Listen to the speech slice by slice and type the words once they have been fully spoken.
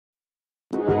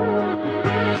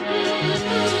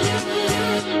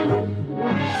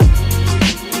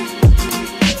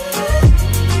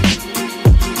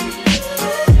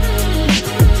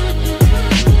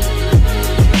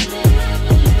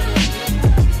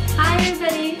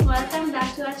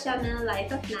channel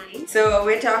Life of 9. So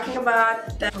we're talking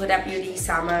about the Huda Beauty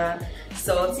Summer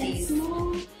Solstice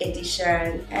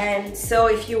edition, and so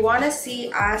if you want to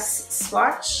see us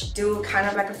swatch, do kind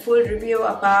of like a full review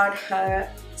about her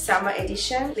summer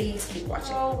edition, please keep watching.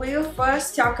 So we'll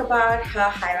first talk about her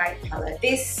highlight palette.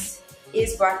 This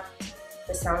is what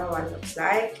the summer one looks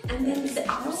like, and then the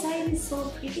outside is so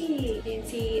pretty. You can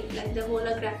see like the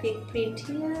holographic print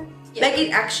here. Yeah. Like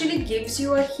it actually gives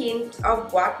you a hint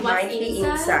of what might be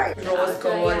inside. Rose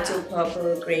gold to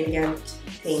purple gradient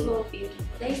thing. So beautiful.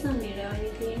 There is no mirror or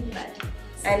anything, but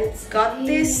and it's got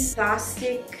this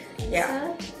plastic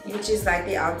insert, which is like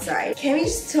the outside. Can we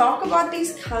just talk about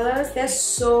these colors? They're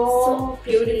so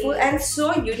beautiful and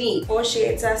so unique. 4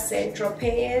 shades are Saint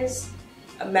Tropez,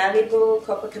 Malibu,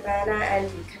 Copacabana, and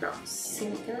Mykonos.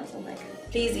 Oh my god.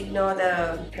 Please ignore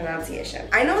the pronunciation.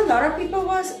 I know a lot of people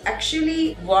was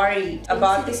actually worried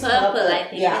about this purple. I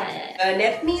think. Yeah.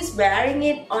 Netmi is wearing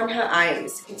it on her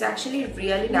eyes. It's actually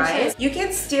really nice. You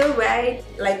can still wear it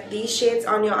like these shades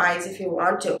on your eyes if you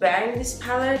want to. Wearing this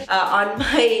palette on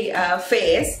my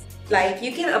face, like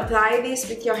you can apply this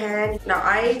with your hand. Now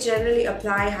I generally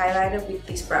apply highlighter with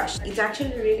this brush. It's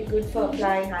actually really good for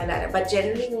applying highlighter, but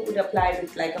generally you would apply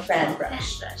with like a fan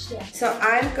brush. Yeah. So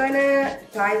I'm gonna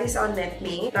apply this on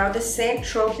Netmi. Now the Saint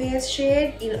Tropez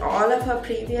shade, in all of her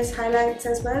previous highlights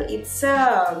as well, it's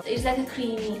like a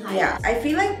creamy highlight. Yeah, I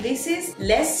feel like this is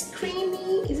less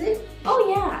creamy, is it?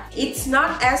 Oh yeah. It's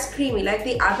not as creamy like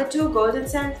the other two golden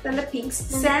sands and the pink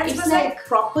sands was like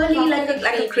properly like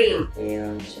a cream.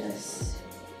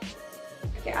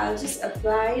 I'll just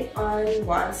apply it on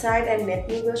one side, and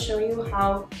Netmi will show you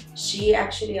how she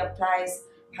actually applies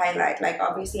highlight. Like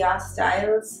obviously our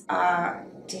styles are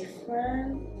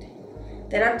different.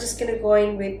 Then I'm just gonna go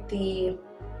in with the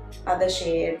other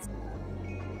shades.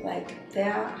 Like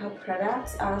her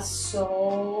products are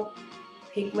so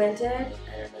pigmented.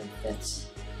 I don't know if that's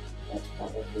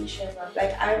probably showing up.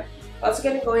 Like I'm also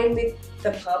gonna go in with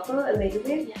the purple a little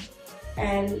bit,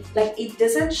 and like it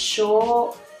doesn't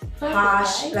show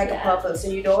harsh like a purple, so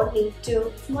you don't need to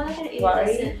it's more like an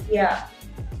worry. Yeah.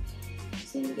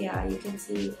 See, yeah, you can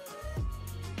see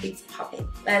it's popping.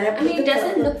 And I mean, it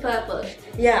doesn't look purple.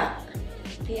 Yeah.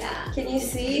 Yeah. Can you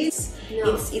see?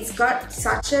 It's got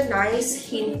such a nice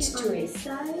hint to it.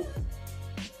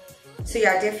 So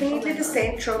yeah, definitely the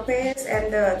Saint Tropez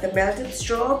and the melted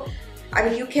strobe. I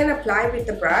mean, you can apply with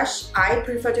the brush. I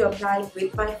prefer to apply it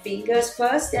with my fingers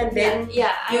first and then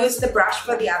use the brush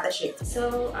for the other shades.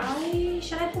 So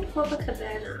should I put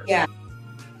Copacabana? Yeah.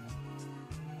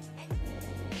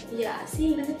 Yeah, see,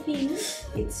 even the pink.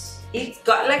 It's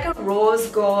got like a rose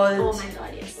gold. Oh my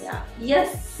god, yes. Yeah.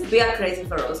 Yes. We are crazy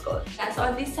for rose gold. Yeah, so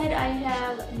on this side I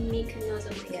have Mykonos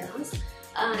or Mykonos.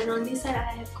 And on this side I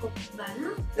have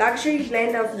Copacabana. Luxury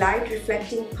blend of light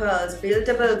reflecting pearls,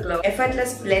 buildable glow,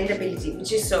 effortless blendability,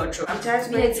 which is so true. Sometimes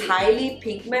when it's highly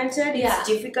pigmented, it's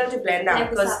difficult to blend out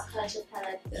because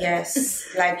yes,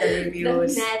 like the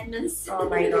reviews. The madness. Oh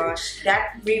my gosh,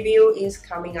 that review is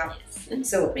coming up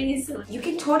soon. Pretty soon. You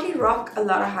can totally rock a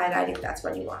lot of highlight if that's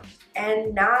what you want.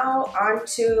 And now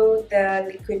onto the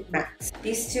liquid mattes.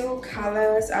 These two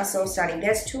colors are so stunning.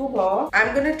 There's 2 more.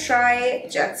 I'm gonna try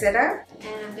Jetsetter.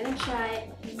 And I'm gonna try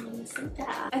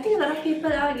Mamacita. I think a lot of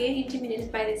people are getting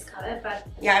intimidated by this color, but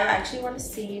yeah, I actually want to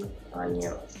see it on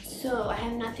you. So I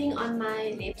have nothing on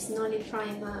my lips, no lip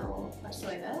primer or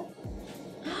whatsoever.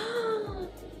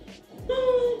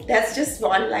 That's just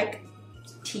one like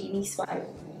teeny swipe.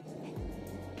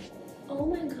 Oh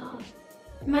my god.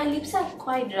 My lips are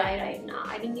quite dry right now.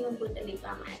 I didn't even put the lip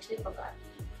balm, I actually forgot.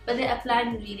 But they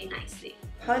applied really nicely.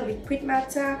 Her liquid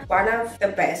mattes are one of the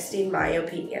best in my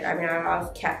opinion. I mean, I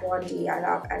love Kat Von D, I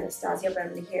love Anastasia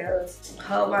Beverly Hills.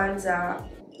 Her ones are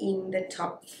in the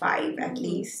top 5 at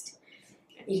least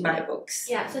in my books.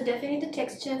 Yeah, so definitely the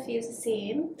texture feels the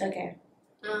same. Okay.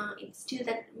 It's still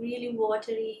that really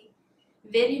watery,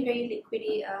 very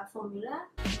liquidy formula.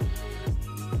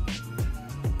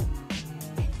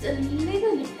 It's a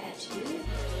little bit patchy.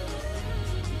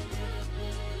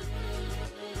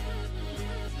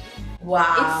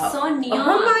 Wow. It's so neon.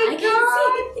 Oh my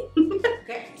god.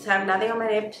 Okay, so I have nothing on my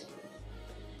lips.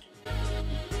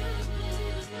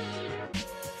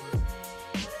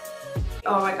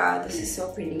 Oh my god, this is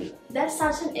so pretty. That's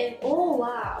such an oh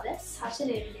wow, that's such an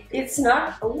evening. It's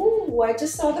not. Oh, I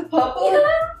just saw the purple.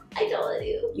 Yeah, I told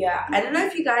you. Yeah, I don't know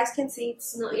if you guys can see.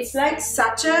 It's It's like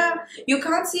such a, you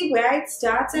can't see where it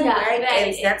starts and where it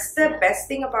ends. That's the best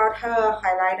thing about her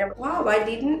highlighter. Wow, I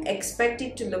didn't expect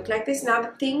it to look like this. Now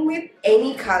the thing with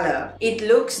any color, it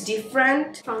looks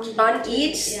different on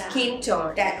each skin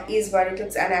tone. That is what it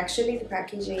looks. And actually the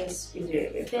packaging is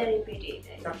really very pretty.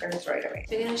 I'm not gonna throw it away.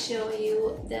 We're gonna show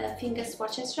you the finger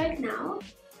swatches right now.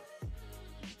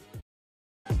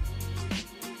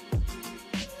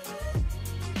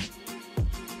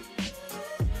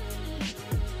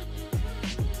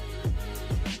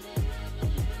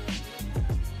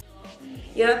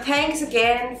 Thanks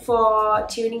again for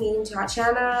tuning in to our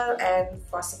channel and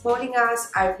for supporting us.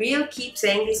 I will keep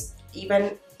saying this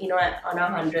even on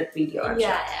our 100th video.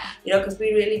 Because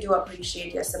we really do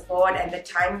appreciate your support and the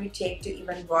time you take to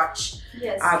even watch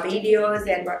our videos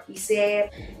and what we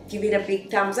say. Give it a big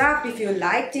thumbs up if you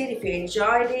liked it, if you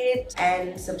enjoyed it,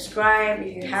 and subscribe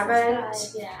if you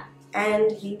haven't.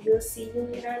 And we will see you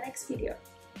in our next video.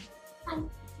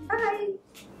 Bye.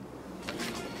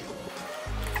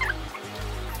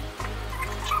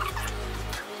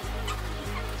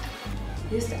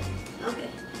 You start. Okay.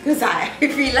 Because I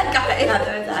feel like I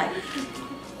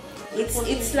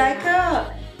it's like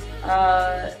a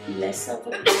less of a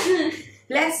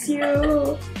bless you.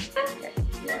 Okay,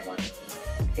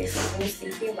 who's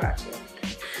thinking about you?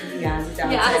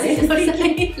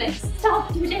 Like,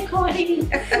 stop recording.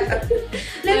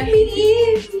 Let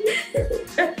me in.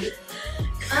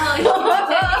 Oh,